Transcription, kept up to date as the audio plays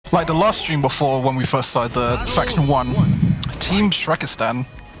Like the last stream before when we first started the Faction 1, Team Shrekistan,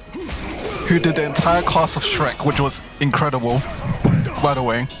 who did the entire cast of Shrek, which was incredible, by the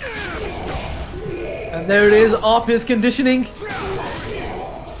way. And there it is, Aarpia's conditioning.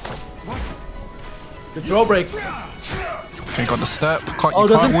 The draw break. Okay, got the step. You can't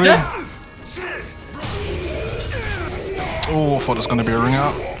win. Oh, I thought there's going to be a ring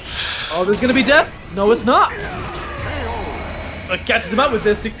out. Oh, there's going to be death? No, it's not. It catches him up with the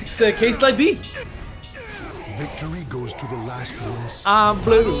 6-6 K-Slide B. Victory goes to the last one. I'm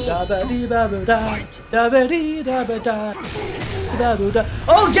blue. Da ba dee ba ba da. Da ba dee da ba da. Da ba da.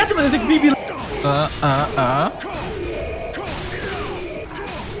 Oh, gets him with the 6 BB.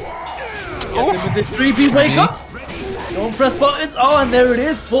 Gets him with the 3B wake up. Don't press buttons. Oh, and there it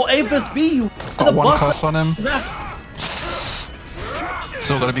is. For A plus B. Got one curse on him.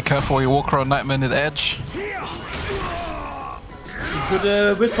 Still gotta be careful while you walk around Nightmare near the edge.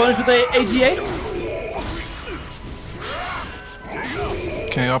 Good whip punish with the AGA.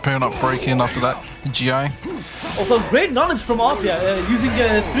 Okay, Aarpia not breaking after that GI. Also, great knowledge from Aarpia, using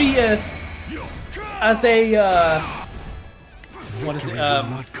 3 as a what is it?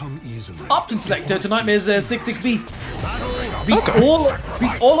 Option selector to Nightmare's 6-6B. Beats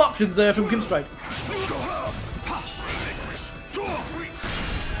all options from Grimstride.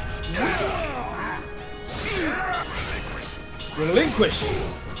 Relinquish.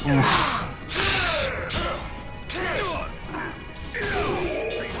 Oof.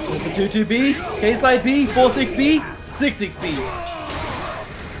 2-2B, K-Slide B, 4-6B, 6-6B.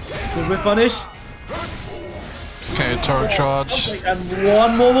 Good whip punish. Okay, turret charge. And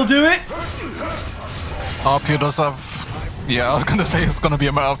one more will do it. Aarpia does have... Yeah, I was gonna say it's gonna be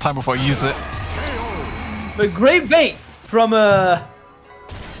a matter of time before I use it. But great bait from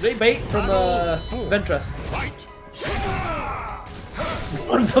Ventras.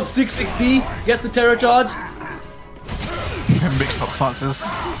 Runs up 6-6B, gets the terror charge. Mixed up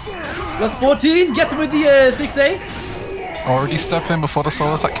stances. Plus 14, gets him with the 6A. Already stepping before the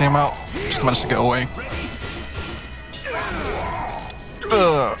solo attack came out. Just managed to get away.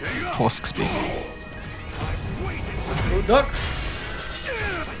 4-6B. No ducks.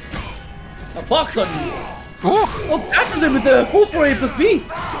 A box on you. Ooh. Oh, catches him with the 4-4A plus B.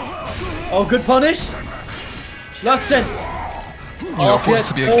 Oh, good punish. Last 10. Oh,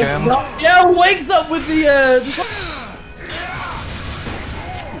 4-6B again. Yeah, wakes up with the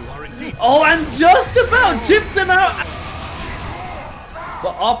oh, and just about chips him out.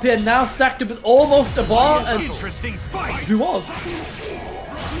 But Aarpia now stacked up with almost a bar, and he was.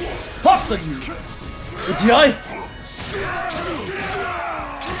 Pops on you. The GI.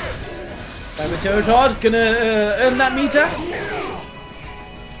 Time terror charge, gonna earn that meter.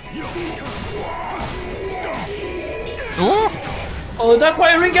 Ooh. Oh, not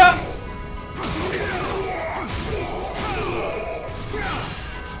quite a ring out.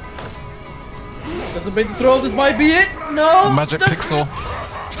 Doesn't break the throw, this might be it. No! Magic pixel.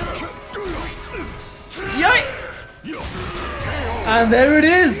 Yikes! And there it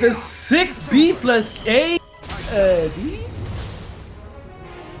is, the 6B plus A. D?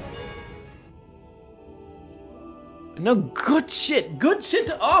 No, good shit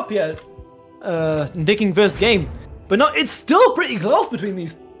to Aarpia. Taking first game. But no, it's still pretty close between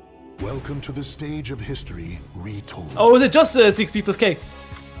these. Welcome to the stage of history retold. Oh, is it just 6B plus K?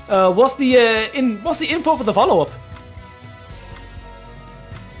 What's the info for the follow-up?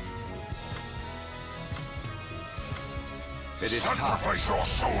 It is sacrifice your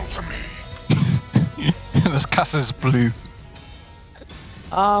soul to me. This cast is blue.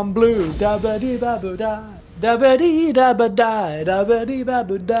 I'm blue. Da ba dee ba boo da. Da ba dee da ba da. Da ba dee ba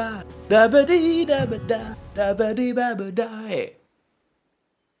boo da. Da ba dee da ba da. Da ba dee ba boo da.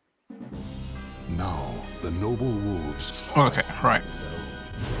 Now the noble wolves. Okay, right.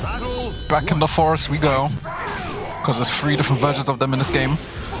 Back in the forest we go. Because there's 3 different versions of them in this game.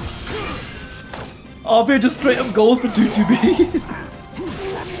 Aarpia just straight up goes for 2-2B.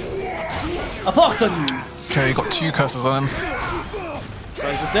 A box on you. Okay, got 2 curses on him.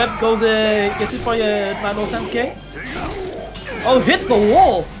 Right, the step goes, gets hit by a 9-0-10K. Oh, hits the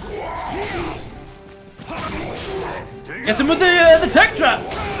wall. Gets him with the tech trap.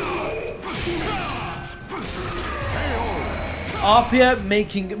 Aarpia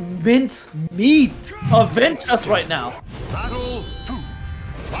making mince meat of Ventras right now.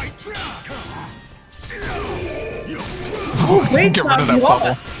 Get rid of that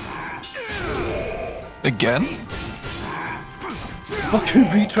bubble. Again? Fucking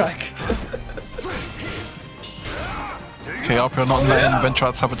retrack. Okay, Aarpia not letting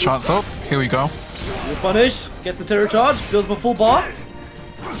Ventras have a chance. Oh, here we go. Good punish. Gets the terror charge. Builds my full bar.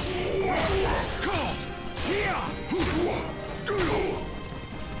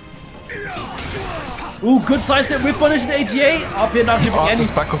 Ooh, good sidestep with punish and ATA. Aarpia not giving any.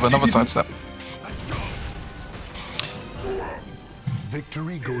 Artist back with another sidestep.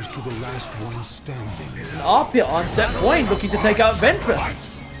 Victory goes to the last one standing. Aarpia on set point, looking to take out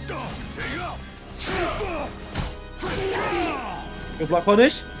Ventras. Good block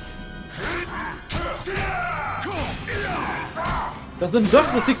punish. Doesn't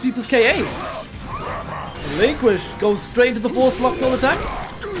duck the 6 plus KA. Relinquish goes straight into the force blocks all the time.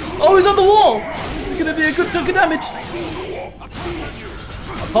 Oh, he's on the wall! This is gonna be a good chunk of damage.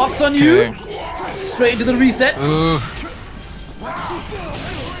 Pox on you. Straight into the reset.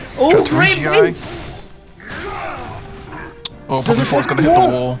 Oh, great hit! Oh, probably thought it's gonna hit the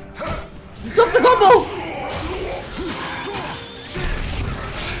wall. Drop the combo!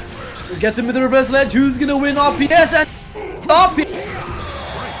 Gets him with the reverse ledge. Who's gonna win RPS? And RPS!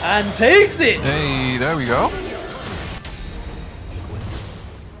 And takes it! Hey, there we go.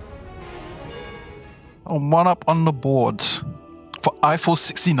 Oh, 1 up on the board for Eiffel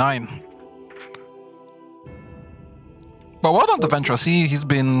 69. But well done to Ventras. He's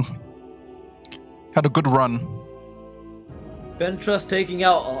had a good run. Ventras taking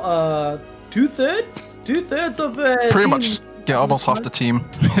out two-thirds of Pretty team. much, yeah, almost half the team.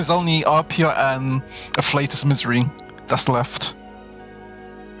 There's only Aarpia and a Flatus Misery that's left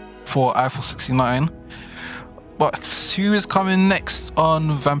for Eiffel 69. But who is coming next on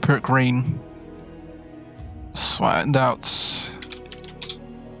Vampiric Rain? Let's find out.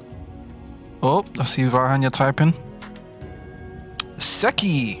 Oh, I see Valhanya typing.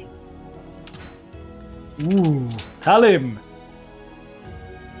 Seki. Ooh, Talim.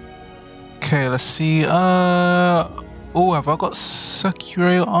 Okay, let's see. Oh, have I got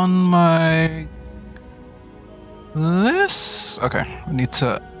Sekirei on my list? Okay, I need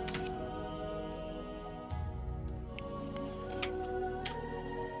to.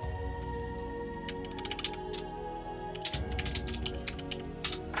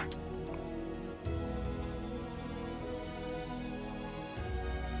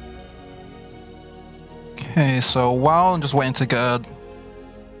 Okay, so while I'm just waiting to get a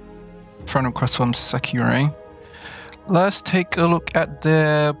friend request from Sekirei, let's take a look at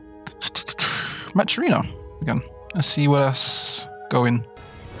the match arena again and see what else going.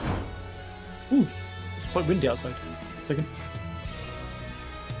 Ooh, it's quite windy outside. Second.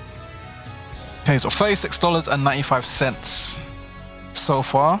 Okay, so $36.95 so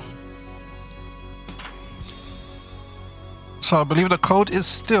far. So I believe the code is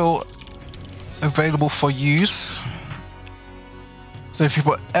still available for use. So if you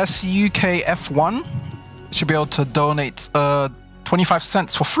put SUKF1, you should be able to donate 25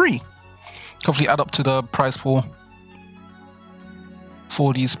 cents for free. Hopefully add up to the prize pool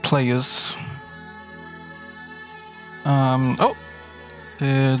for these players. Oh,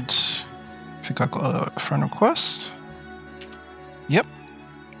 I think I got a friend request. Yep.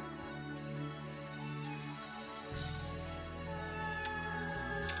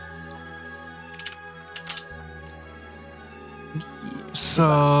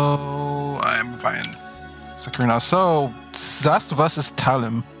 So I'm buying Sekirei now. So Zast versus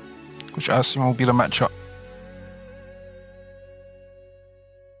Talim, which I assume will be the matchup.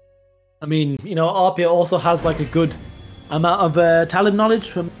 I mean, you know, Aarpia also has like a good amount of Talim knowledge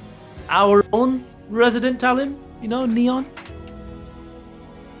from our own resident Talim, you know, Neon.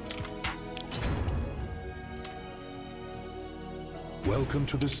 Welcome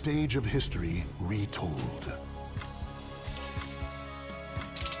to the stage of history retold.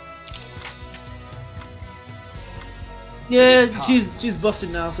 Yeah, she's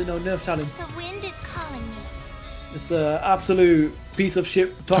busted now, so no, nerf Talim. The wind is calling me. It's an absolute piece of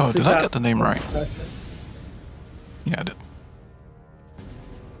shit. Oh, did I get the name right? Yeah, I did.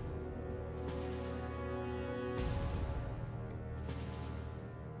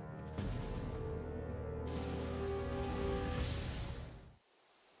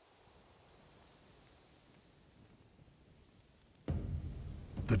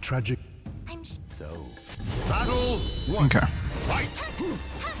 The tragic. So, Battle one. Okay. Fight.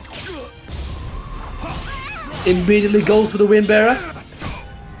 Immediately goes for the wind bearer.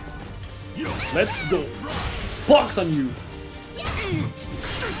 Let's go. Box on you.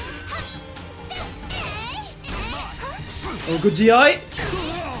 Oh, good GI.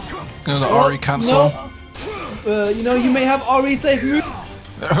 The Ori cancel. No. You know, you may have Ori safe move.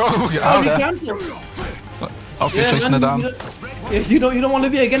 Oh, get out Ori there. cancel. Okay, chasing it down. You don't want to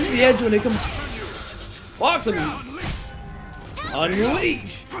be against the edge when it comes. Box on you.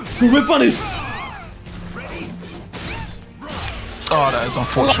 Unleash. Good punish. Oh, that is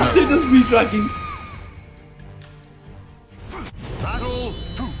unfortunate. This speed tracking.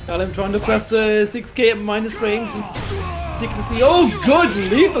 Callum trying to press 6k at minus frames. Ridiculously. Oh, good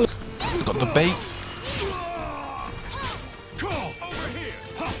lethal. He's got the bait.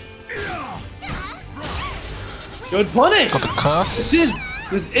 Good punish. Got the curse.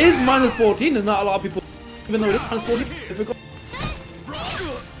 This is minus 14, and not a lot of people, even though it is minus 14, difficult.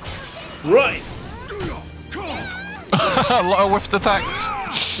 Right. A lot of whiffed attacks.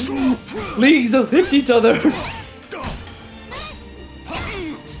 Leagues just hit each other.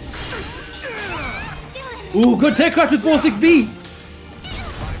 Ooh, good tech crash with 4-6B.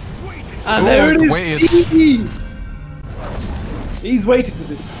 And there it is. Waited. He's waited for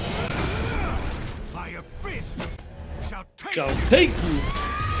this. Shall take you.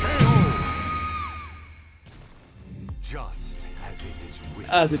 Just as it is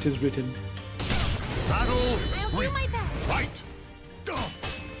written. As it is written. Battle. I'll do my best. Fight.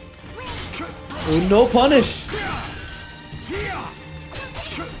 Oh, no punish.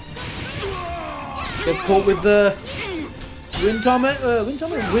 Gets caught with the wind salt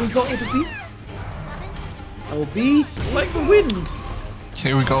ATP. I will be like the wind.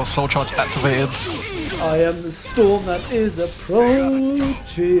 Here we go, soul charge activated. I am the storm that is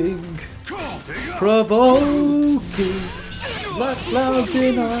approaching, provoking black clouds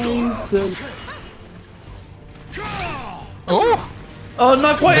in ice. Oh,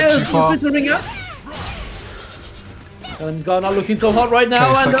 not quite A bit too far. ring out. Helen's gone not looking so hot right now.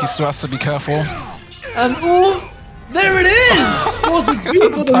 Okay, And, Seki still has to be careful. and oh, there it is! Oh, the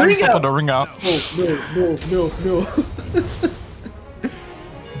beautiful Time ring stop on out. the ring out. Oh,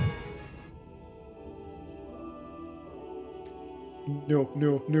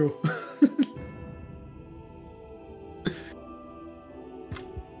 no. No.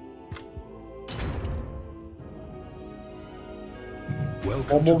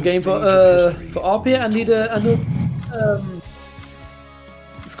 One more game for Aarpia. I need another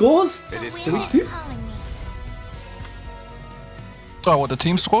scores. The wind Three, is two. calling me. Oh, what the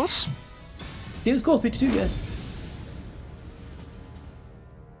team scores? Team scores 3-2, yes.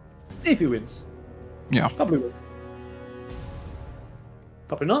 If he wins, Yeah. probably will.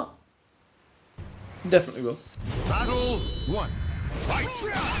 Probably not. Definitely will. Battle 1. Fight.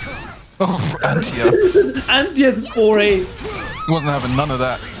 Oh, Antia. And yes, 4A. He wasn't having none of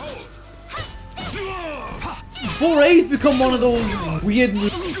that. 4A's become one of those weird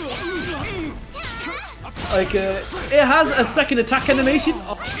moves. Like, it has a second attack animation.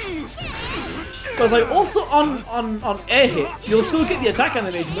 But like, also on air hit, you'll still get the attack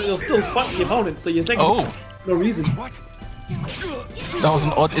animation, but you'll still spot the opponent, so you're saying Oh. no reason. That was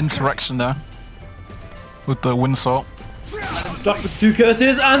an odd interaction there. With the wind salt. Struck with 2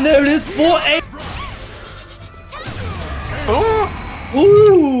 curses, and there it is, 4A. Oh!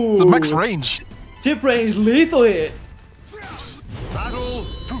 Ooh! The max range. Tip range lethal hit. Battle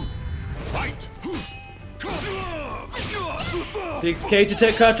 2. Fight. 6k to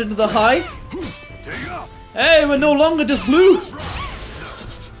take crouch into the high. Hey, we're no longer just blue.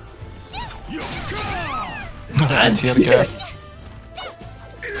 Antia again.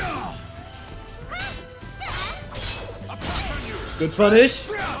 Good punish.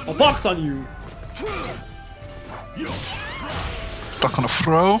 A box on you. Stuck on a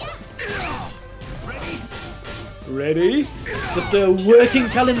throw. Ready? Just a working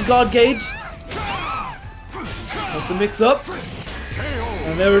Talon's guard gauge. That's the mix up.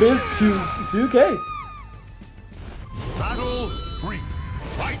 And there it is, 2k. Battle 3.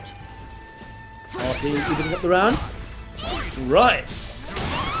 Fight. After evening up the rounds. Right.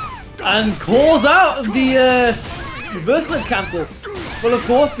 And calls out the reversal edge cancel. Well, of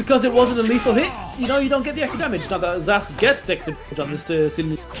course, because it wasn't a lethal hit, you know, you don't get the extra damage. Now that Zas gets extra damage on this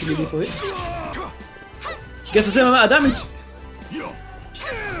silly lethal hit. Gets the same amount of damage.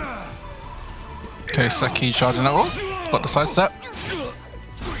 Okay, Seki charging that roll. Got the side step.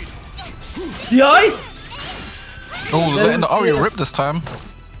 CI? Oh, letting the Ari rip this time.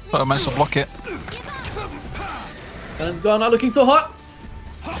 But I managed to block it. Helen's gone, not looking so hot.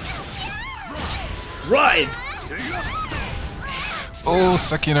 Right. Oh,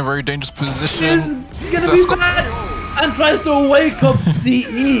 Seki in a very dangerous position. He's gonna be bad. And tries to wake up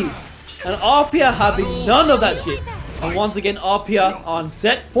CE. And Aarpia having none of that shit. And once again, Aarpia on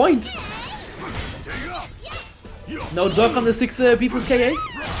set point. No duck on the 6 people's KA.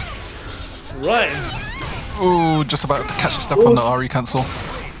 Right. Oh, just about to catch a step on the Ari cancel.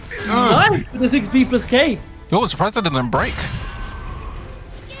 Nice for the 6 people's K. Oh, surprised that didn't break.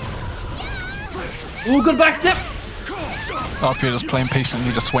 Ooh, good back step. Aarpia just playing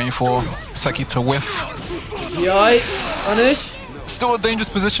patiently, just waiting for Seki to whiff. DI, punish. Still a dangerous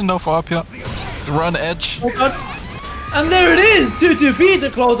position though for Aarpia. Right on the edge. Oh god. And there it is, 2-2-P to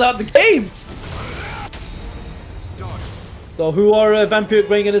close out the game. So who are Vampiric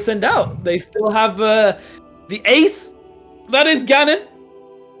Rain going to send out? They still have the ace, that is Ganon.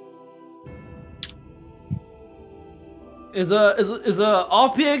 Is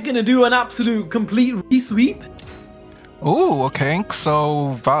Aarpia going to do an absolute complete resweep? Oh, okay.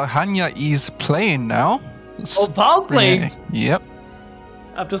 So Valhanya is playing now. Oh, Val playing? Yep.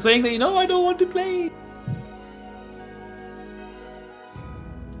 After saying that, I don't want to play.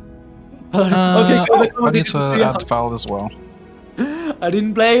 Okay, I need to add Val as well. I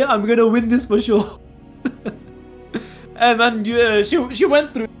didn't play. I'm gonna win this for sure. And then she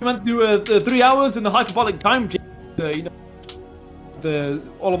went through 3 hours in the hyperbolic time.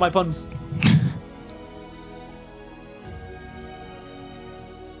 All of my puns.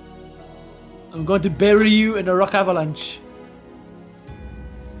 I'm going to bury you in a rock avalanche.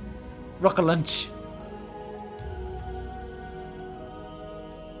 Rock-a-lunch.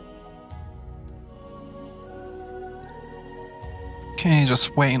 Okay,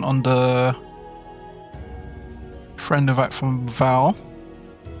 just waiting on the friend invite from Val.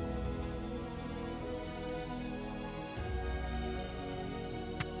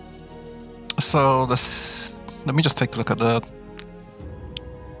 So let me just take a look at the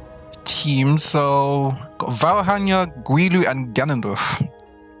team. So got Valhanya, Guilu, and Ganondeurf.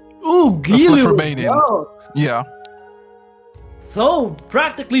 Ooh, Guilu! That's left remaining. Wow. Yeah. So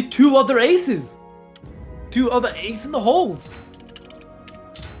practically 2 other aces. 2 other ace in the holes.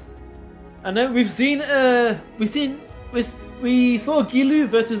 And then we saw Guilu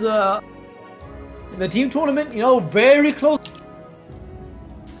versus in the team tournament, very close.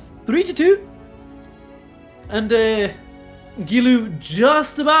 3-2. And Guilu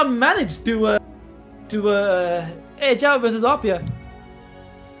just about managed to edge out versus Aarpia.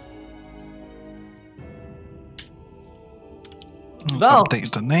 Val,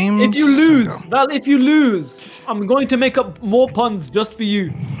 update the names. If you lose, I'm going to make up more puns just for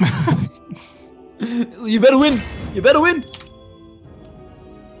you. You better win. You better win.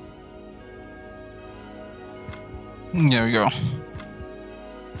 There we go.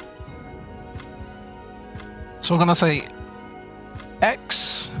 So we're gonna say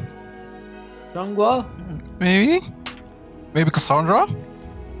X. Shangwa? Maybe Cassandra?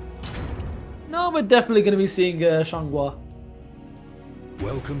 No, we're definitely gonna be seeing Shangwa.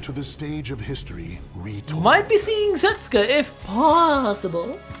 Welcome to the stage of history retold. Might be seeing Setsuka if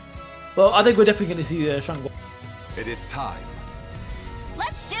possible. Well, I think we're definitely gonna see Shangwa. It is time.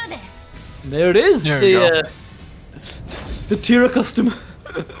 Let's do this. And there it is. There we go. The Tira customer.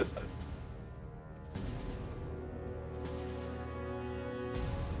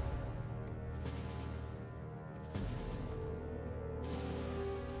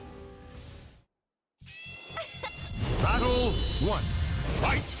 Battle 1.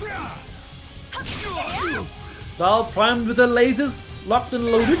 Fight! Val primed with the lasers, locked and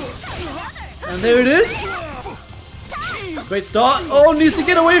loaded. And there it is. Great start. Oh, needs to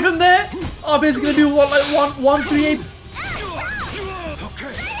get away from there. Aarpia's gonna do what, like 1-3-8.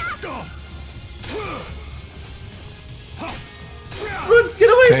 Run, get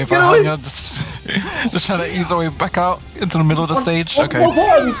away, Okay, get away. Valhanya just trying to ease her way back out into the middle of the stage. One's Okay. no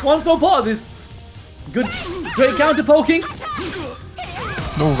part of this. One's no part of this. Good, great counter poking.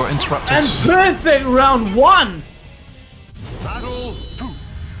 Oh, got interrupted. And perfect round 1. Battle 2.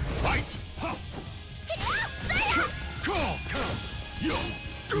 Fight!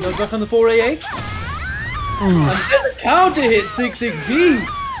 Goes back on the 4AA. And then the counter hit 6-6B.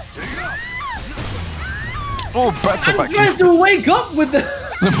 Oh, back to And back. tries to wake up with the...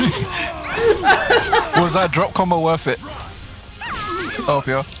 Was that drop combo worth it? Oh,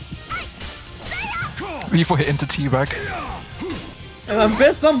 yeah. Before hit into teabag. And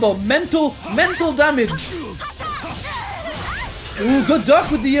best combo, mental damage. Ooh, good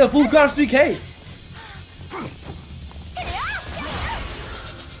duck with the full crash 3K.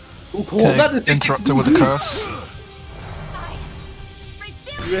 Who calls that the Interrupted with a curse.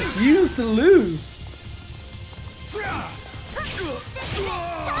 Refuse to lose.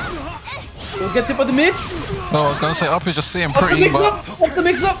 Who gets it by the mid? No, I was gonna say Aarpia just seeing Off the pretty, mix but up! Off the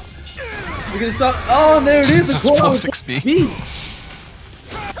mix up! We're gonna start. Oh, and there it is. The Just call out 4-6B. B.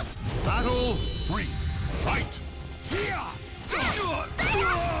 Battle 3. Fight!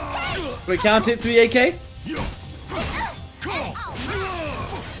 Great count hit 3AK.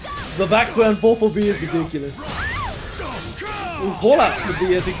 The backsway on 4-4B is ridiculous. Ooh, call out with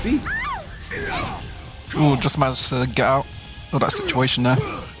the 6B. ooh, just managed to get out of that situation there.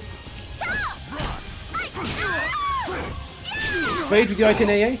 Great with the I-10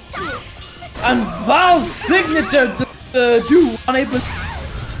 AA. And Val's signature do unable.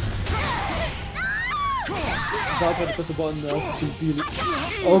 Val tried to press the button though.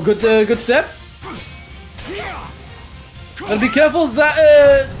 Oh, good step. Gotta be careful,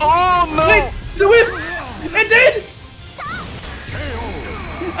 Oh no! Wait, the whip! It did!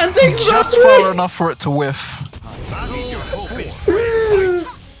 And things Just far enough for it to whiff.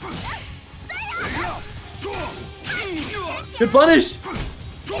 Good punish!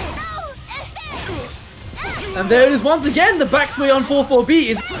 And there it is once again, the backsway on 4-4B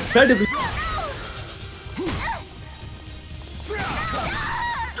is incredibly...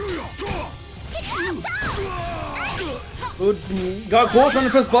 Good. Got caught trying to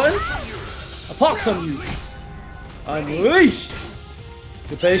press buttons. A pox on you. Unleash.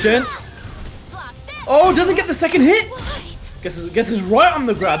 Good patience. Oh, doesn't get the second hit. Guess is right on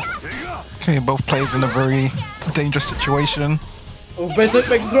the grab. Okay, both players in a very dangerous situation. Oh, make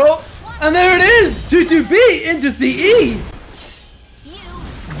throw. And there it is! 2-2B into CE!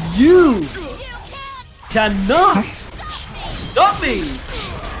 You cannot stop me!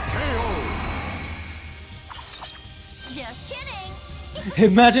 Just kidding.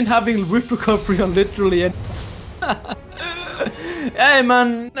 Imagine having whiff recovery on literally any... Hey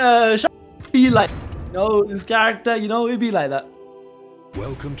man, be like... You know, this character, you know, it'd be like that.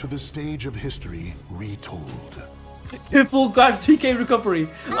 Welcome to the stage of history retold. Full grab 3k recovery.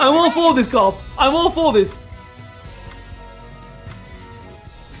 I'm all for this, Carl. I'm all for this.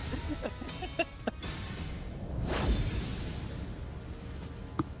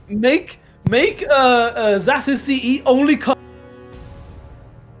 Make Zass's CE only come.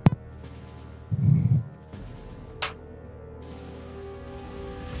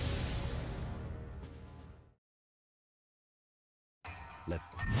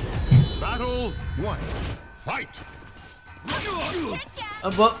 Battle 1. Fight!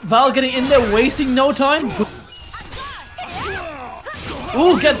 But Val getting in there, wasting no time.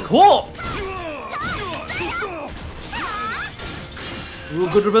 Ooh, gets caught. Ooh,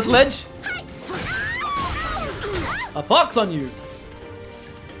 good reverse ledge. A box on you.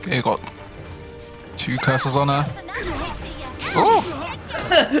 Okay, you got 2 curses on her. Oh!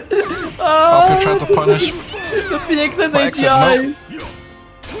 Aarpia tried to punish. The PXS But exit, ATI. nope.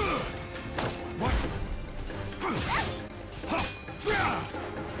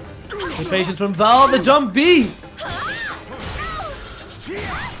 The patience from Val, the jump B.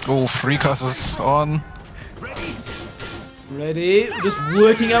 Oh, 3 curses on. Ready, just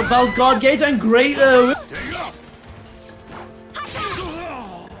working out Val's guard gate and great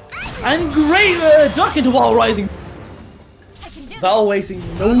duck into wall rising. Val wasting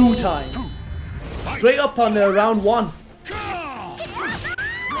no time. Straight up on round 1.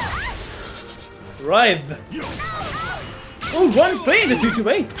 Rive. Oh, run straight into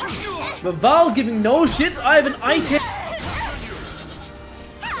 2-2-8. But Val giving no shits. I have an item.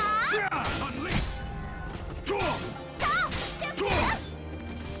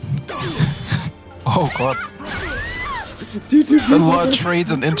 Oh god. 2-2-B. A lot of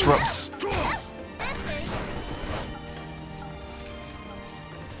trades and interrupts.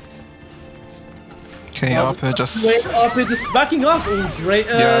 Okay, Aarpia just... Wait, Aarpia just backing up. Oh, great.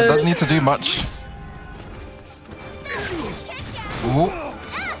 Yeah, doesn't need to do much. Ooh.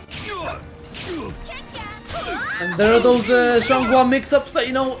 And there are those Shanghua mix-ups that,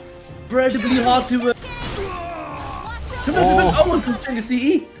 you know, incredibly hard to... Oh, from the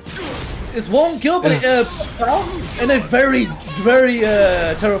CE. It's one kill, but and a very, very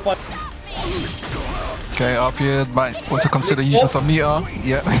terrifying. Okay, Aarpia might want to consider using some meter.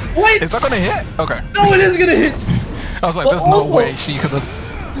 Yeah. Wait! Is that gonna hit? Okay. No, it is gonna hit! I was like, there's no way she could have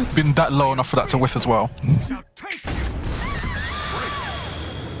been that low enough for that to whiff as well.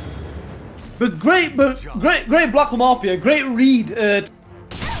 But great block from Aarpia, great read.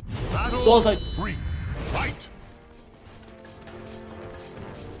 Battle 3. Fight!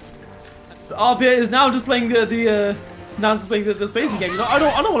 Aarpia is now just playing the spacing game. You know, I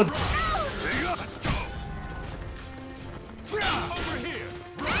don't want to.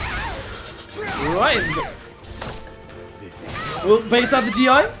 Right. Well, baits out the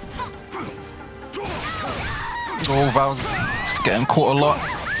GI. Oh, Val's getting caught a lot.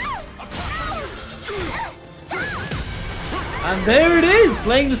 And there it is,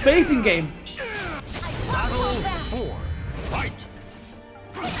 playing the spacing game. Battle 4. Fight!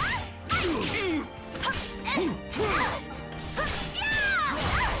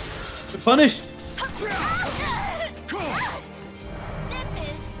 Punished.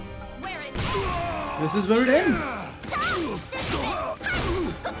 This is where it ends.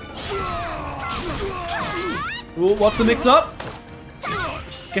 Ooh, what's the mix up?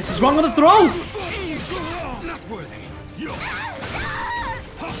 Guess he's wrong on the throw.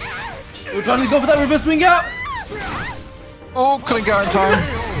 We're trying to go for that reverse swing out. Oh, couldn't get in time.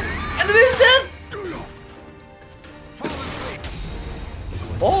 And it is dead.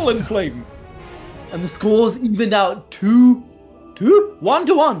 All in flame. And the scores evened out 1-1.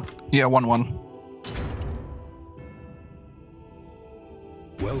 Yeah, 1-1.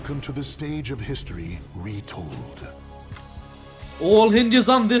 Welcome to the stage of history retold. All hinges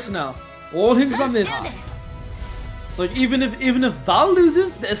on this now. All hinges on this. Let's do this. Like even if Val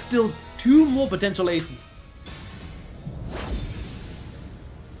loses, there's still 2 more potential aces.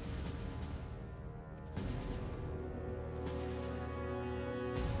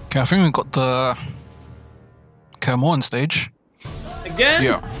 Okay, I think we've got the Kermorn stage. Again?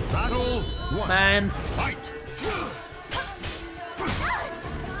 Yeah. Man. I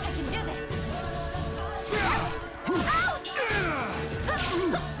can do this.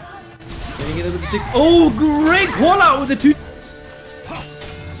 Getting it with the 6. Oh, great call out with the 2.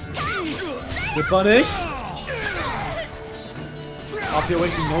 Good punish. Aarpia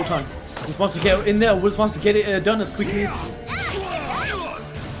wasting no time. Just wants to get in there. Just wants to get it done as quickly.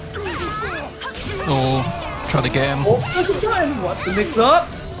 Oh, try to get him. Oh, that's a time. What's the mix up?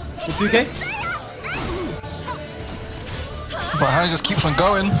 The 2K. But Hannah just keeps on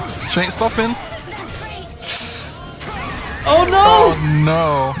going. She ain't stopping. Oh no! Oh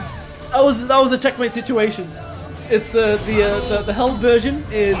no. That was a checkmate situation. It's the held version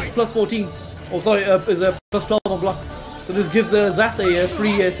is plus 14. Oh sorry, is a plus 12 on block. So this gives Zas a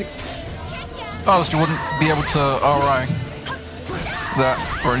free 6. Oh, so you wouldn't be able to RI that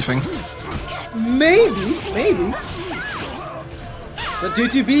or anything. Maybe. The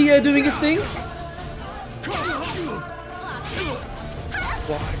 2-2B doing his thing.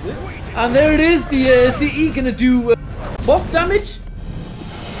 And there it is, the CE gonna do buff damage.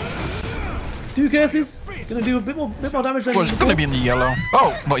 2 curses, gonna do a bit more damage than Well, it's gonna be in the yellow.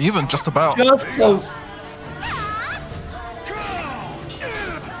 Oh, not even, just about. just close.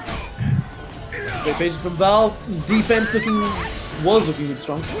 Great patience from Val. Defense was looking really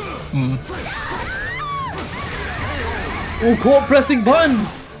strong. Oh, court pressing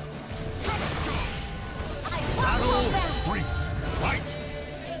buttons.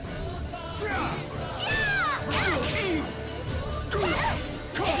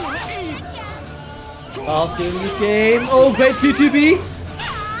 Last game in this game. Oh, great 2-2B.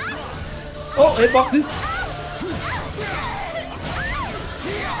 Oh, hitboxes.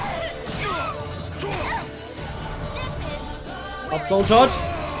 Up goal charge.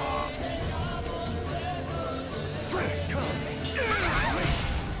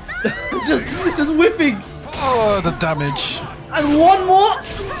 just whipping. Oh, the damage. And one more.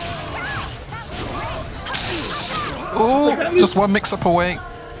 Oh, just one mix-up away.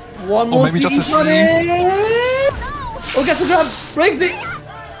 One more. Or maybe just a C. Oh, gets the grab. Breaks it.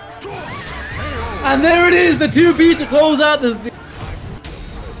 And there it is. The 2B to close out this.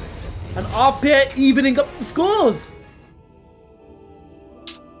 And Aarpia evening up the scores.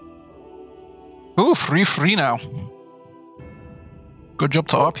 Ooh, 3-3 now. Good job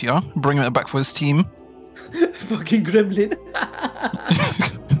to Aarpia, bringing it back for his team. Fucking gremlin.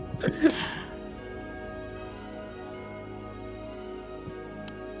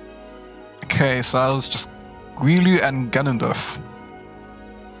 Okay, so that was just Guilu and Ganondeurf.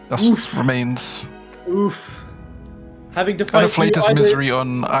 That remains. Oof. Having to Kind fight of Flatus either- Misery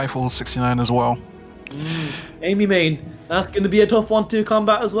on Eiffel 69 as well. Amy main. That's going to be a tough one to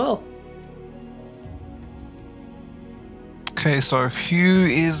combat as well. Okay, so who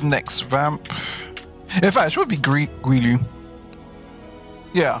is next? Vamp. In fact, it should be Guilu.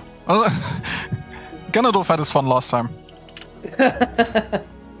 Yeah. Ganondorf had his fun last time.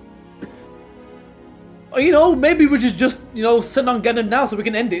 Or, you know, maybe we should just, you know, send on Ganon now so we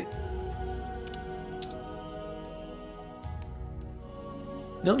can end it.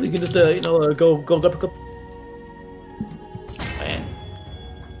 No, we can just, you know, go grab a cup. Man.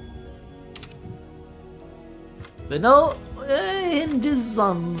 But no, hinges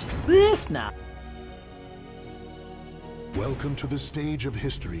on this now. Welcome to the stage of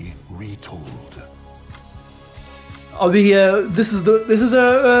history retold. I'll be, this is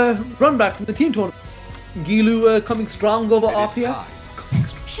a run back from the team tournament. Guilu coming strong over Aarpia.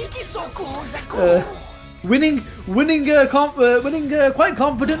 Winning quite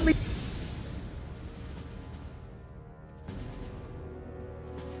confidently.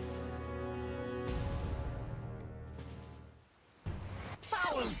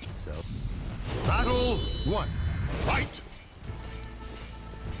 So, battle 1. Fight.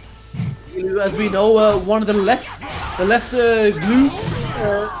 Guilu, as we know, one of the less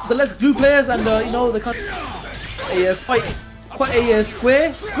glue players, and you know, they can't quite quite a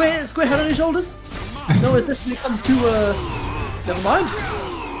square head on his shoulders. No, especially when it comes to never mind.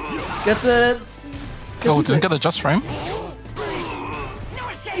 Gets a. Oh, didn't get a just frame.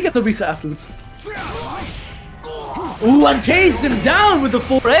 He gets a reset afterwards. Ooh, and chased him down with the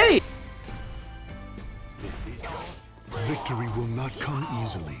 4A. Victory will not come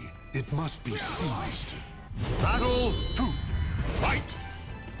easily. It must be seized. Battle 2. Fight.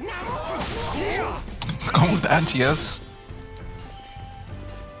 Going with the anti-airs.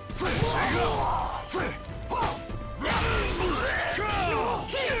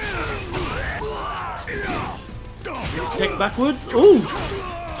 Checks backwards. Ooh,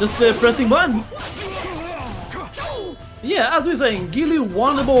 just pressing buttons. Yeah, as we were saying, Guilu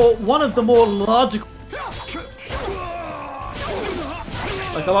one of the more logical.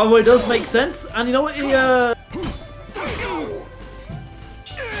 Like a lot of it does make sense, and you know what?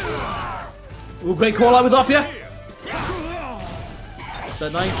 Ooh, great call out with Aarpia.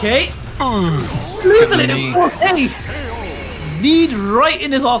 That 9K. Leaving it in 4K. Need right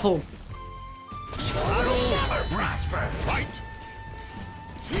in his arsehole.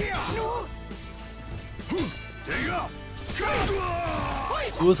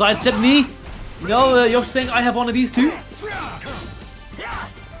 Suicide step knee. You know, you're saying I have one of these too.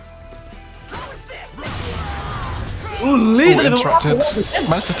 Ooh, leaving him interrupted.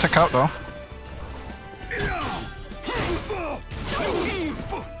 Managed to take out though.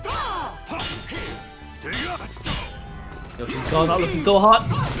 Yoshi's gone out looking so hot.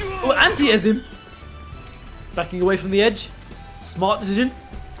 Oh, anti-airs him. Backing away from the edge. Smart decision.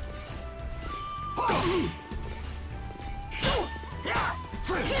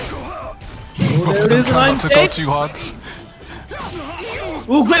 Oh, there it is, Try not to go too hard.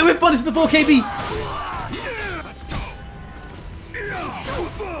 Oh, great whip punish the 4KB.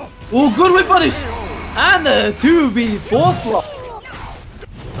 Oh, good whip punish. And the 2B force block.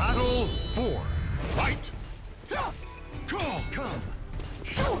 Battle 4. Fight.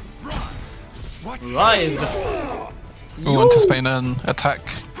 Right. Oh, anticipating an attack.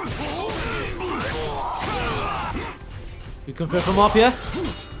 You confirm from Aarpia.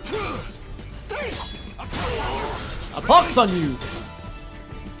 A box on you.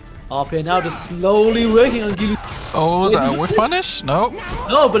 Aarpia now just slowly working on Guilu. Oh, is that a whiff punish? No.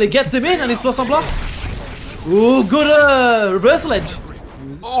 No, but it gets him in and he's plus on block. Ooh, good reversal edge.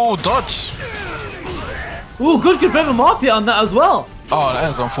 Oh, dodge. Ooh, good confirm from Aarpia on that as well. Oh, that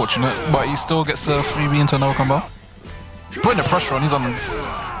is unfortunate, but he still gets a freebie into no combo. Putting the pressure on, he's on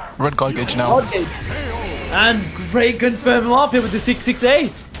red guard gauge now. Okay. And great confirm from Aarpia with the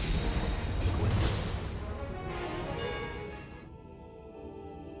 6-6A.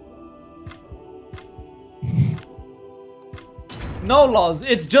 No laws,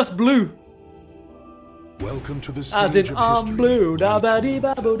 it's just blue. Welcome to the As stage in, of I'm history. blue. Da ba dee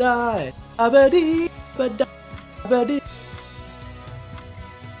ba bo die. Da ba dee ba da ba dee.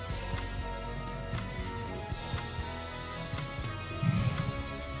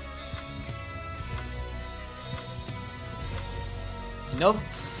 Nope,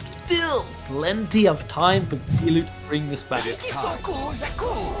 still plenty of time for Guilu to bring this back.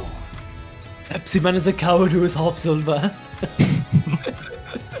 Pepsi Man is a coward who is half silver.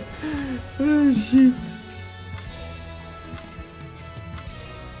 Oh shit.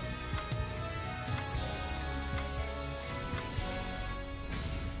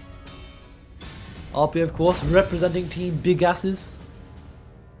 Aarpia, of course, representing Team Big Asses.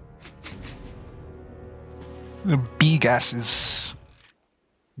 The B gases.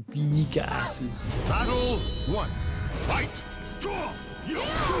 Big Asses. Battle 1. Fight.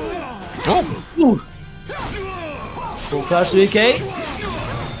 Oh, Ooh. Full crash 3K.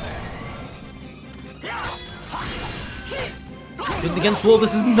 Pinned against wall,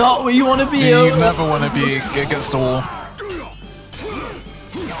 this is not where you want to be. you never want to be against the wall.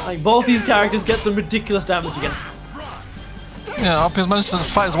 Like, both these characters get some ridiculous damage again. Yeah, Aarpia's managed to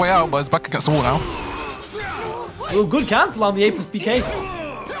fight his way out, but he's back against the wall now. Oh, good cancel on the A plus BK.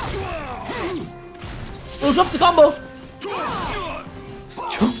 Oh, drop the combo.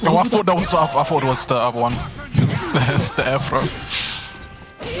 Oh, I thought that was. I thought it was the other one. That's the air throw.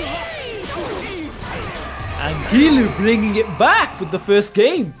 And Guilu bringing it back with the first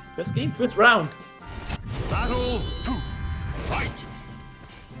game. First round. Battle 2. Fight.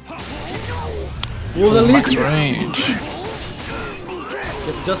 Oh, the lead. Max range.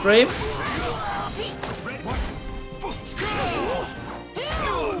 Get the just frame.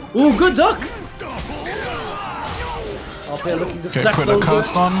 Ooh, good duck. Aarpia looking to Okay, stack put a those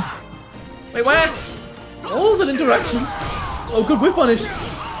curse up. on. Wait, where? Oh, was an interaction. Oh, good whip punish.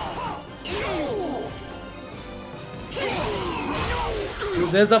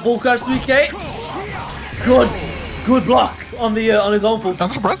 there's that full crash 3K. Good block on the on his own full. I'm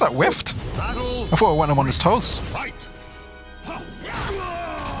surprised that whiffed. I thought it went him on his toes.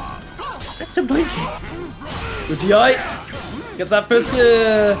 That's a blinky. Good DI. Gets that first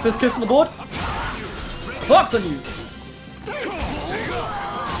kiss on the board. Blocks on you.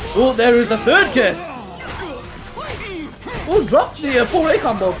 Oh, there is the third kiss. Oh, dropped the 4A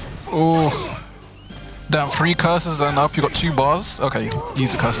combo. Oh. Down 3 curses and up you got 2 bars. Okay,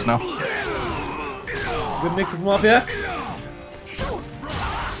 use the curses now. Good mix from Aarpia.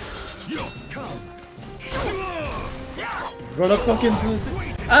 Run up fucking...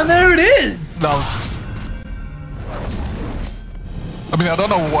 And there it is! That was... I mean, I don't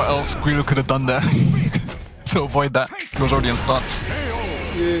know what else Guilu could have done there to avoid that. He was already in stance.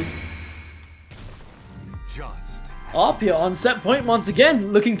 Yeah. Aarpia on set point once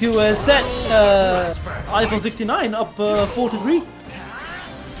again, looking to set iPhone 69 up 4-3.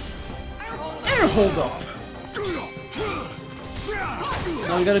 Air hold up.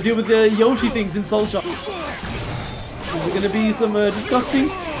 Now we gotta deal with the Yoshi things in Soul Shop. Is there gonna be some disgusting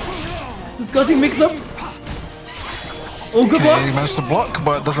mix-ups? Oh, good block. Okay, he managed to block,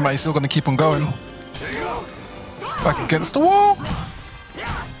 but it doesn't matter, he's still gonna keep on going. Back against the wall.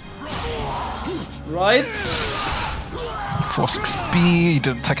 Right. 4-6B, he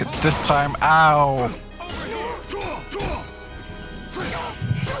didn't take it this time. Ow!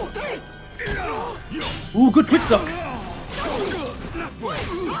 Ooh, good quick duck.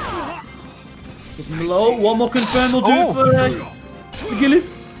 It's below. One more confirm will do it for Guilu.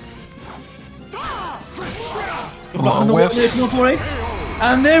 A lot of whiffs.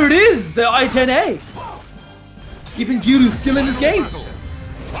 And there it is, the I-10A. Keeping Guilu still in this game.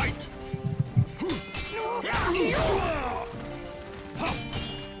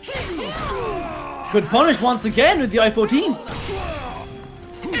 Good punish once again with the I-14.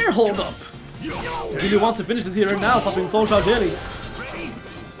 Air hold up. Guilu wants to finish this here and now, popping Soul Charge early.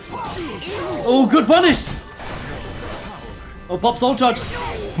 Oh, good punish! Oh, pop Soul Charge.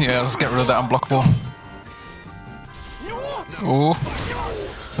 Yeah, let's get rid of that unblockable. Oh.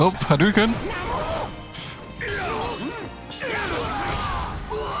 Oh, Hadouken.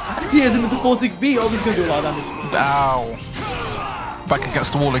 Tears him with the 4-6B. Oh, this is going to do a lot of damage. Ow. Back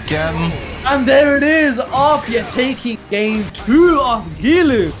against the wall again. And there it is, Aarpia taking game 2 of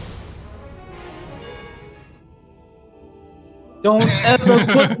Guilu. Don't ever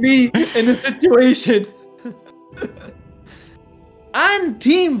put me in a situation. And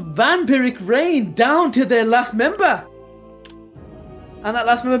Team Vampiric Rain down to their last member. And that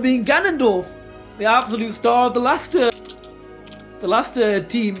last member being Ganondeurf, the absolute star of the last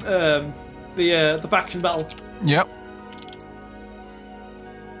team, the faction battle. Yep.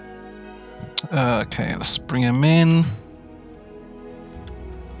 Okay, let's bring him in.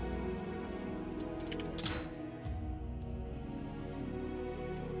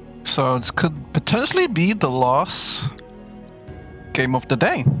 So this could potentially be the last game of the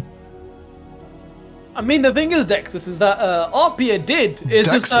day. I mean, the thing is, Dexus, is that Aarpia did is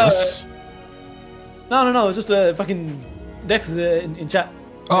Dexus? just no, it's just a fucking Dexus in chat.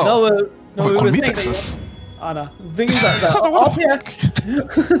 Oh, no, we were call me saying Dexus. I know. The thing is that Aarpia,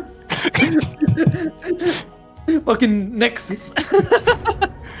 fucking Nexus.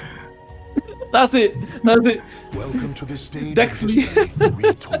 That's it. Welcome to the stage. Dexley.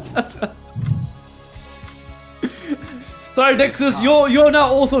 Retold. Sorry, Dexus, you're now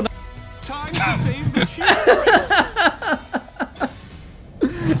also. Time to save the hubris.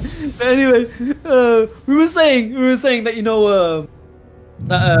 Anyway, we were saying that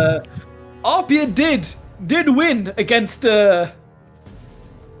that Aarpia did win against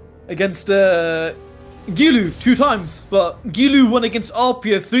Guilu 2 times, but Guilu won against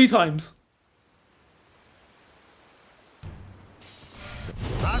Aarpia 3 times.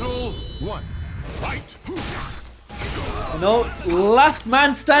 Battle 1. Fight. Last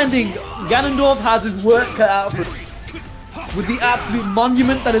man standing. Ganondeurf has his work cut out for him with the absolute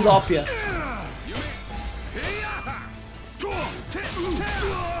monument that is Aarpia.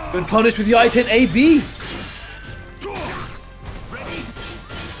 Good punish with the I-10 AB.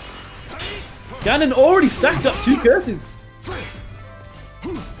 Ganon already stacked up 2 curses.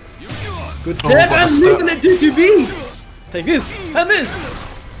 Good step and leaving it 2-2B. Take this and this.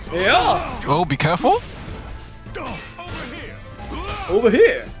 Yeah. Oh, be careful. Over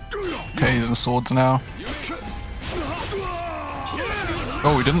here. Okay, he's in swords now.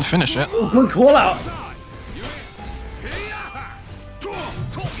 Oh, we didn't finish it. Good call out.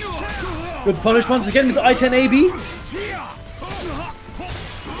 Good punish once again with the I-10 AB.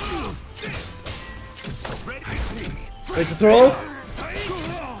 Ready to throw.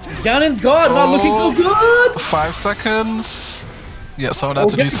 Ganon, God, not looking so good. 5 seconds. Yeah, someone had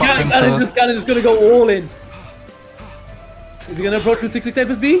to do something Ganon is gonna go all in. Is he gonna approach with 668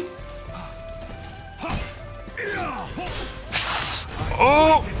 plus B?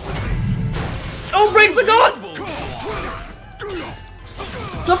 Oh! Oh, breaks the god!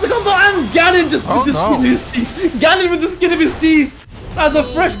 Drops the combo and Ganon just with the skin of his teeth. Ganon with the skin of his teeth has a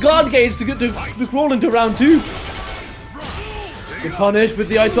fresh guard gauge to crawl into round 2. Good punish with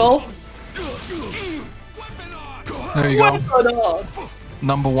the I-12. There you go.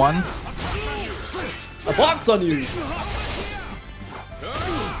 Number 1. A box on you.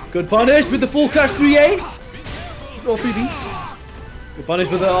 Good punish with the full cash 3A. Or 3B. Good punish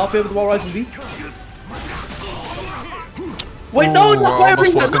with the Aarpia with the wall rising B. Wait, no, not quite a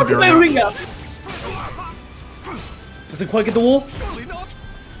ringer, not quite a ringer. Doesn't quite get the wall.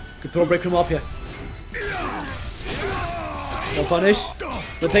 Good throw break from Aarpia. No punish.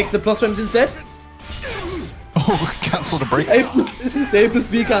 But takes the plus frames instead. Oh, cancel the break. The A plus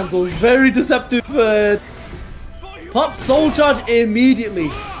B cancel. Very deceptive. Pop soul charge immediately.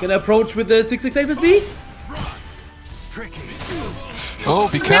 Gonna approach with the 668 plus B. Oh,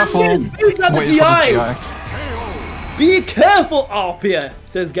 be careful. Wait for the GI. Be careful, Aarpia,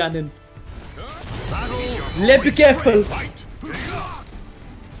 says Ganon. Let's be careful.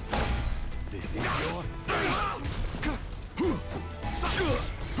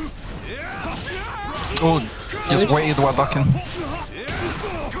 Oh, just waited while ducking.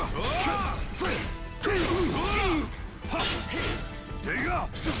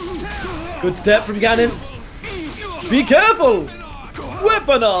 Good step from Ganon. Be careful!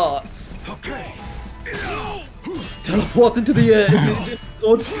 Weapon arts! Teleport into the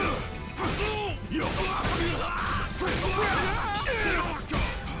swords.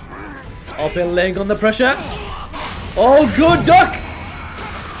 Aarpia laying on the pressure. Oh, good duck!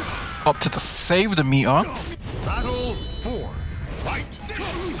 Up to save the meter. Battle 4. Fight.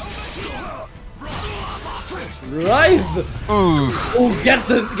 Writhe! Ooh. Oh, gets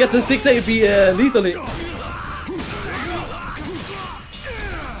the 6 AB lethally.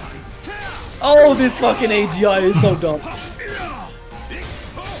 Oh, this fucking AGI is so dumb.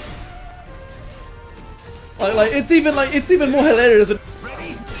 It's even more hilarious.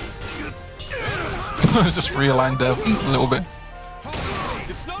 Just realigned there a little bit.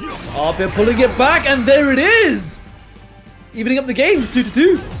 Aarpia pulling it back, and there it is! Evening up the games,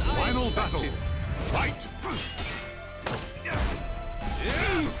 2-2. Final battle. Fight.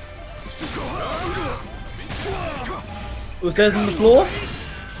 Upstairs on the floor.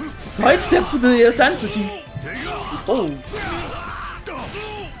 Side steps with the stand switching. Oh.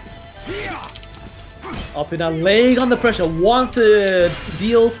 Aarpia now laying on the pressure. Wants to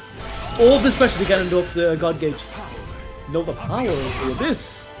deal all this pressure to Ganondeurf's guard gauge. Know the power for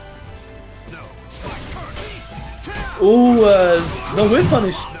this. Oh, no win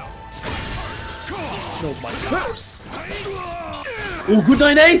punish. No, my curse. Oh, good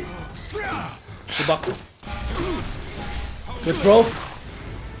 9A. Good buckle. Good throw.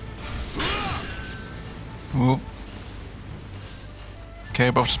 Ooh. Okay,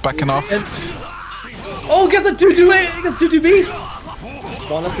 both just backing off. Oh, gets a 2-2A. Gets 2-2B.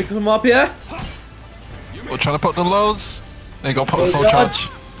 One up, picks him up here. We're trying to put the lows. There you go, put the soul charge.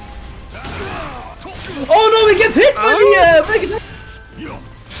 Oh no, he gets hit by the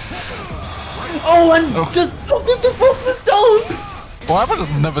Oh, and just the focus toes. Well,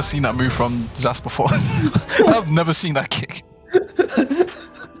 I've never seen that move from Zas before. I've never seen that kick.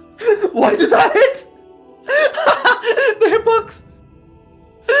 Why did that hit? The hitbox.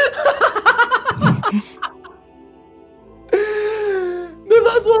 No,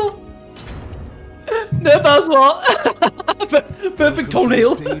 that's well. No, that's well. Perfect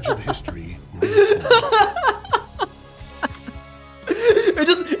toenail. Stage of history. It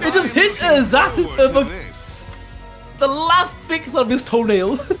just hit Zas the last pixel of his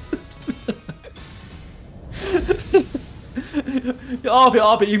toenail.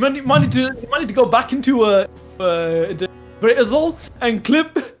 Aarpia, you might need to go back into Great Azul and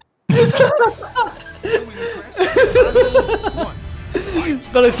clip.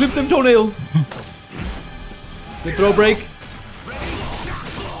 Gotta clip them toenails. Good throw break.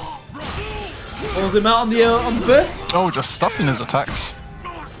 Pulls him out on the burst. Oh, just stuffing his attacks.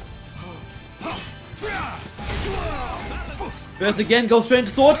 Burst again, goes straight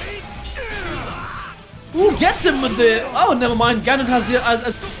into sword. Ooh, gets him with the. Oh, never mind. Ganon has the.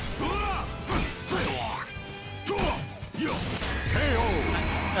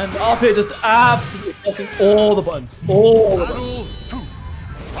 And Aarpia just absolutely pressing all the buttons. All the buttons.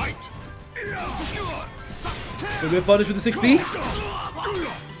 We'll be punished with the 6B.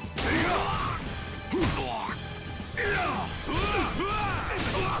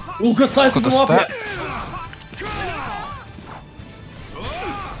 Ooh, good slice Got from the Aarpia. stat.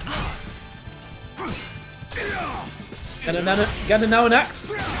 Ganon now an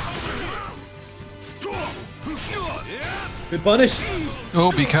axe. Good punish.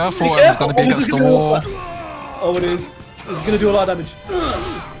 Oh, be careful. And it's going to be against the wall. Oh, it is. It's going to do a lot of damage.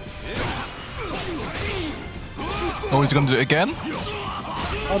 Oh, he's going to do it again?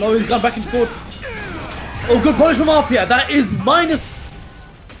 Oh no, he's gone back into sword. Oh, good punish from Aarpia. That is minus.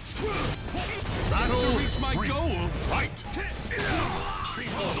 To reach my goal. Fight.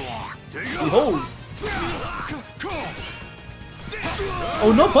 Behold.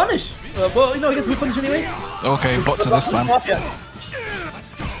 Oh, no punish. Well, you know, I guess we punish anyway. Okay, blocked it this time. Aarpia.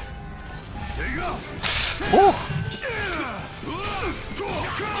 Oh!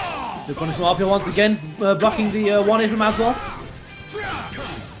 Good punish from Aarpia once again, blocking the 1-hit from as well.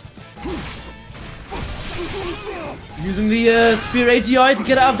 Using the spear AGI to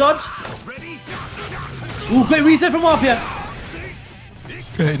get out of dodge. Ooh, great reset from Aarpia.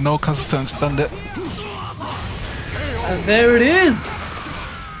 Okay, no cause to extend it. And there it is.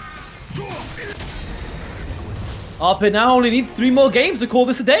 Aarpia now only needs 3 more games to call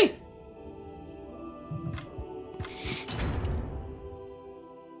this a day.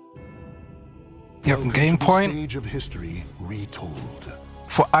 Yep, game point Stage of history retold.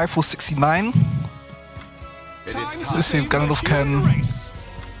 for Eiffel 69. Let's see if Ganondeurf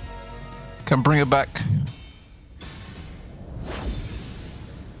can bring it back.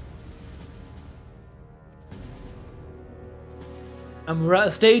 And we're at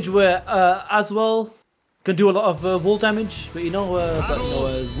a stage where Aswell can do a lot of wall damage, but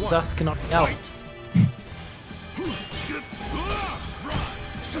Zas cannot get out.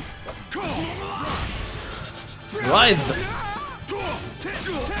 Right.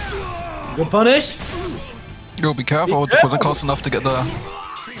 Good punish. Yo, be careful. It wasn't close enough to get the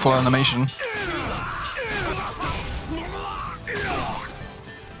full animation.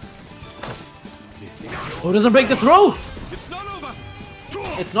 Oh, doesn't break the throw. It's not over.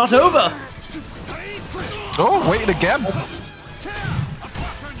 It's not over. Oh, wait again.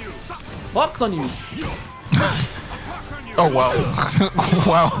 Box on you. Oh, wow.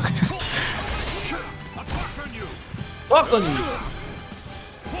 Wow. Box on you.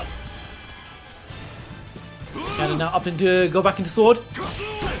 And now up into go back into sword.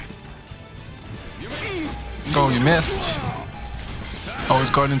 Oh, you missed. Oh, he's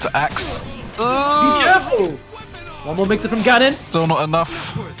going into axe. Be careful. One more mixer from Ganon. Still not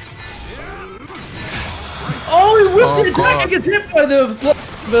enough. Oh, he whips the attack God. and gets hit by the slot.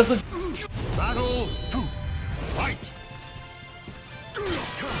 Battle 2. Fight.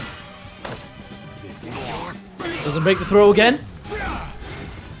 Doesn't break the throw again.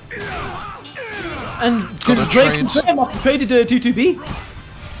 And Got good a break trade. from him after traded to 2-2B.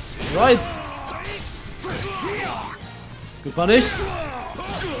 Right. Good punish.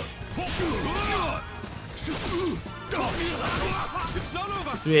 It's not over.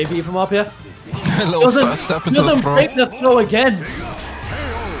 3AB from Aarpia. A little step into the Doesn't throw. break the throw again.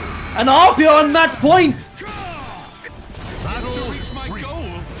 And Aarpia on match point. To reach my goal.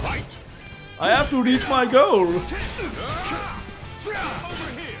 Fight. I have to reach my goal. Over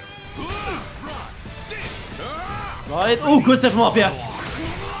here. Right. Oh, good step from Aarpia.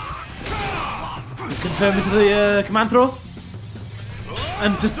 Confirm into the command throw.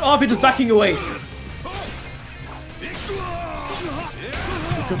 And just Aarpia just backing away.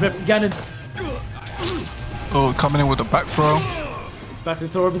 Confirm from Ganon. Oh, coming in with a back throw. It's back to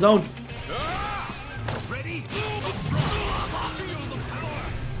the throw of his own.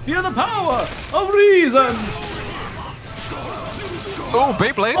 Feel the power of reason. Oh,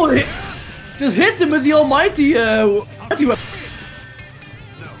 Beyblade. Oh, just hits him with the almighty weapon.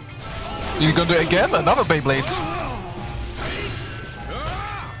 You gonna do it again? Another Beyblade.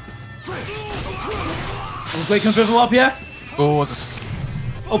 Great confirm from Aarpia. Oh, what's this?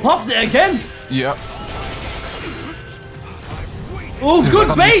 Oh, pops it again. Yep. Oh, Is that good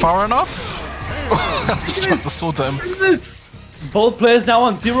gonna be bait. far enough? I just tried to sword at him. This. Both players now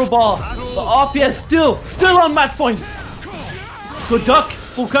on 0 bar. But Aarpia still on match point. Good duck.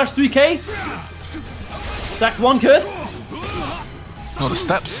 Full crash 3k. Stacks 1 curse. No, the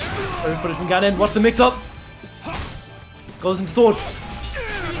steps. Very punish from Ganon. Watch the mix up. Goes into sword.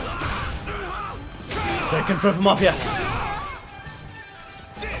 Very confirm from Aarpia.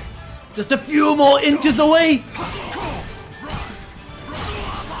 Just a few more inches away.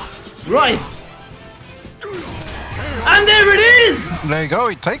 Right. And there it is! There you go,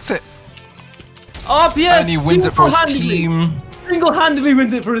 he takes it. Aarpia And he wins it for his single-handedly- team. Single-handedly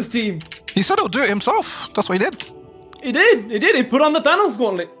wins it for his team. He said he'll do it himself. That's what he did. He did. He put on the Thanos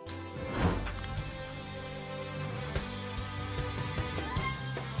gauntlet.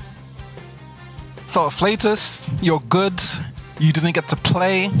 So, Flatus, you're good. You didn't get to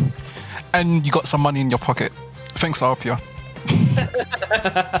play, and you got some money in your pocket. Thanks, Aarpia.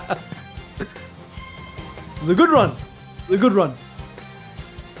 It's a good run. It's a good run.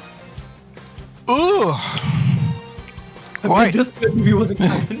 Ooh. I Right. just if he wasn't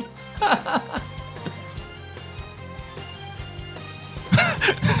coming.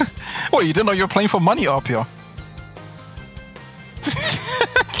 What, you didn't know you were playing for money, Aarpia?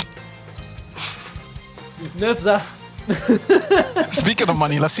 Nerf's ass. Speaking of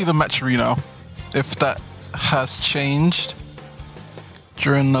money, let's see the match Reno. If that has changed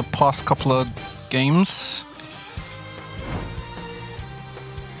during the past couple of games.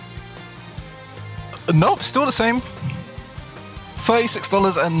 Nope, still the same.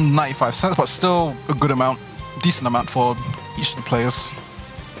 $36.95, but still a good amount, decent amount for each of the players.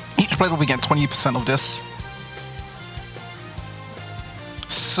 Each player will be getting 20% of this.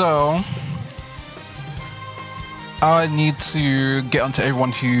 So I need to get onto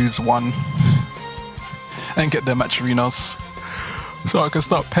everyone who's won and get their matcharinos so I can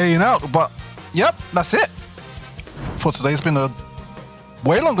start paying out. But yep, that's it for today. It's been a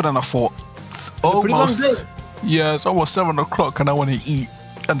way longer than I thought. It's almost, yeah, it's almost 7 o'clock and I want to eat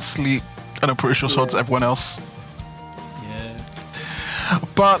and sleep, and I'm pretty sure so does everyone else. Yeah.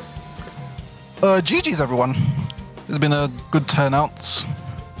 But GG's everyone. It's been a good turnout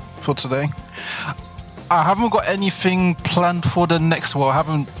for today. I haven't got anything planned for the next. Well, I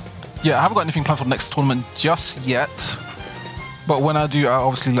haven't got anything planned for the next tournament just yet. But when I do, I'll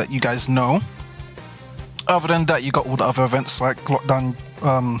obviously let you guys know. Other than that, you got all the other events like lockdown,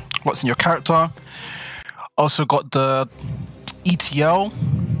 lots in your character. Also got the ETL,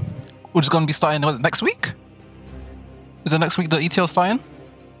 which is going to be starting next week. Is it next week the ETL starting?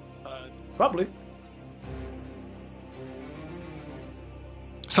 Probably.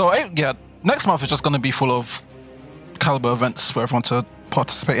 So yeah, next month is just going to be full of caliber events for everyone to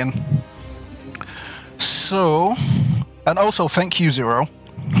participate in. So, and also thank you, Zero.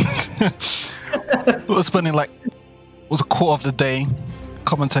 We're spending was a quarter of the day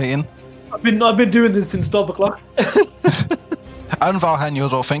commentating. I've been doing this since 12 o'clock. And Valhanya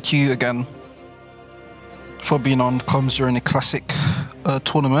as well. Thank you again for being on comms during the classic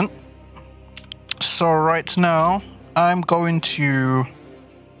tournament. So right now, I'm going to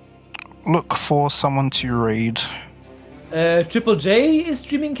look for someone to raid. Triple J is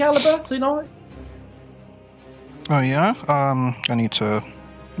streaming Caliber, so you know it. Oh yeah? I need to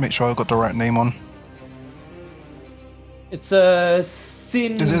make sure I got the right name on. It's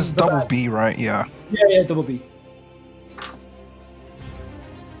Sin. This is double B, right? Yeah. Yeah, double B.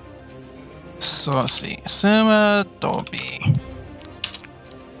 So let's see. Sima double B.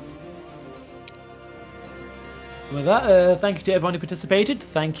 With that, thank you to everyone who participated.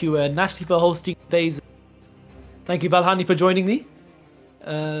 Thank you, Nashli, for hosting today's. Thank you, Valhanya, for joining me.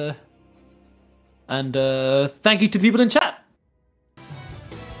 And thank you to people in chat.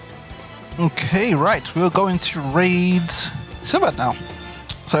 Okay, right. We're going to raid Sibat now.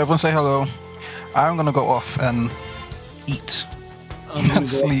 So everyone say hello. I'm gonna go off and eat and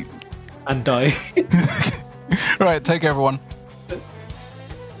sleep and die. Right, take care, everyone.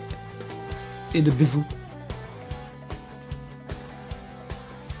 In the bizzle.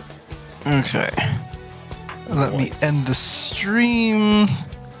 Okay. Let me end the stream.